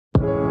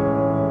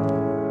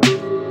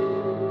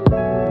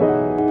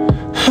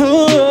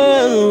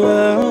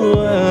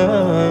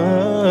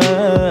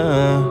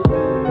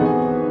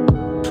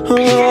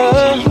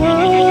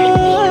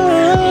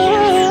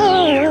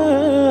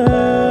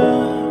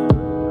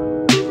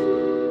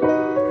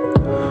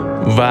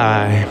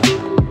vibe.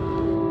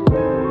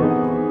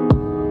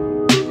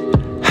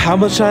 I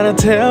was trying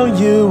to tell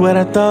you what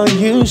I thought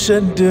you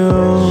should do.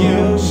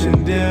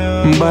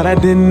 But I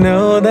didn't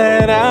know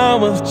that I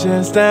was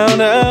just out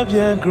of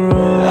your groove.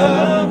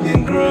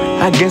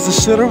 I guess I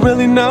should've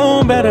really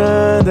known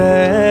better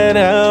that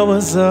I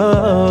was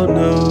old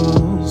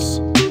news.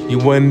 You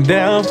wasn't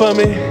down for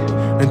me,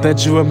 and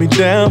that you would be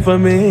down for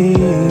me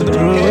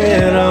through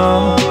it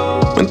all.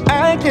 But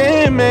I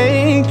can't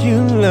make you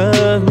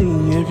love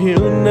me if you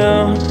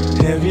know.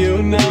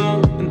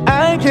 And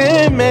I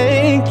can't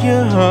make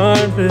your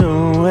heart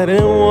feel what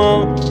it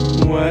wants.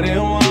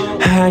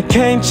 I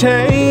can't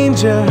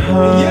change your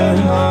heart.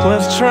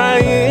 Was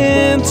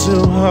trying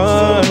too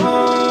hard.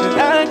 And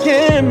I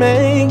can't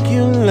make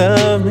you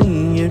love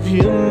me if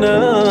you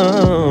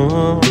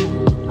know.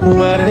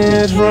 What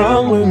is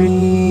wrong with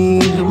me?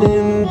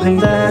 Doing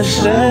things I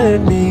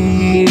shouldn't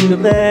be.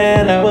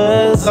 That I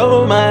was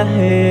over my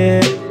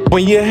head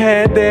when you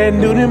had that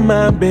nude in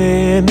my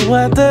bed.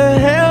 What the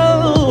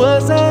hell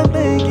was I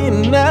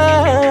thinking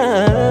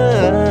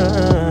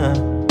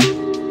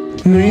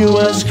Knew you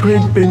was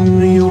creeping,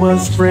 knew you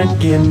was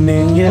freaking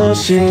in your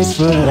sheets,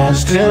 but I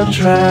still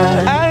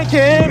try. I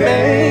can't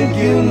make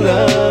you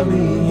love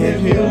me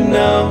if you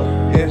know.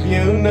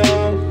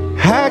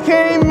 I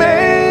can't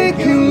make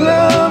you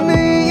love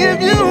me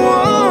if you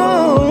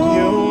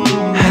want.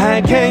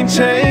 I can't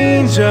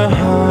change your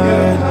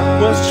heart.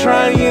 Was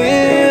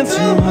trying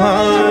too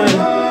hard.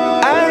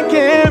 I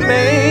can't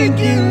make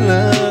you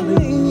love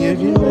me if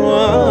you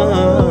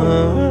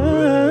want.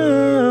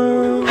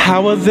 I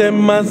was in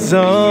my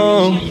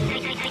zone,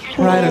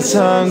 writing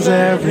songs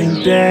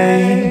every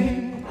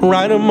day,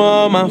 write them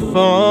on my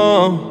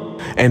phone,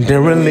 and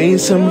then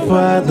release them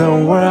for the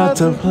world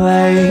to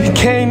play.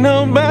 Can't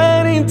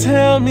nobody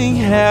tell me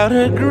how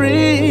to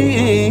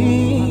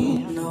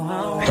grieve.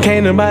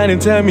 Can't nobody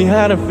tell me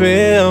how to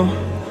feel.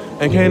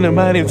 And can't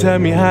nobody tell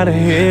me how to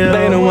heal.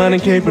 They don't wanna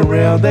keep it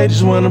real, they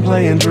just wanna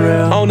play and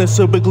drill. On the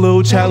super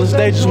glue challenge,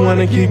 they just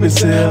wanna keep it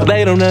sealed.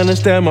 They don't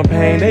understand my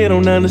pain, they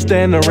don't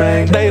understand the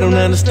rain. They don't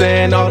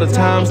understand all the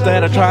times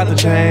that I tried to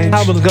change.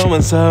 I was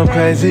going so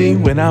crazy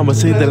when I would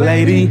see the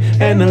lady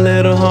and the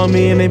little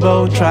homie, and they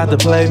both tried to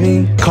play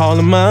me.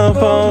 Calling my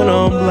phone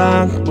on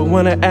block, but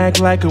wanna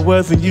act like it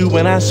wasn't you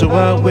when I show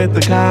up with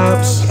the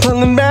cops.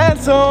 Pulling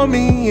bats on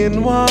me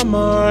in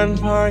Walmart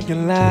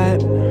parking lot,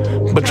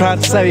 but tried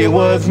to say it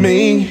was me.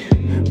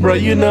 Bro,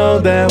 you know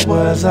that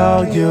was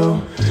all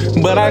you,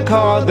 but I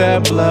called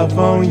that bluff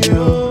on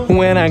you.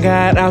 When I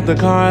got out the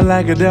car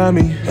like a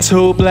dummy,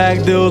 two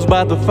black dudes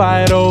about to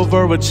fight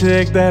over a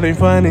chick that ain't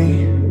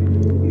funny.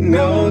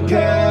 No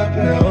cap.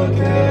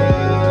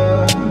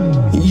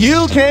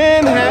 You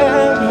can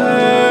have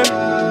her,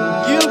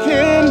 you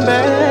can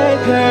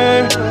beg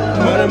her,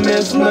 but I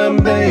miss my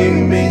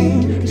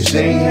baby. She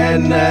ain't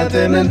had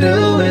nothing to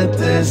do with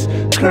this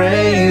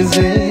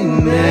craziness.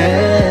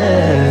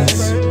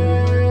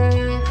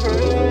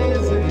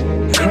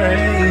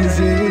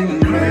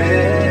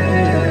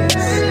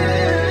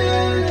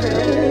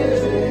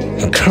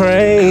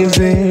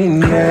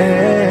 Craziness.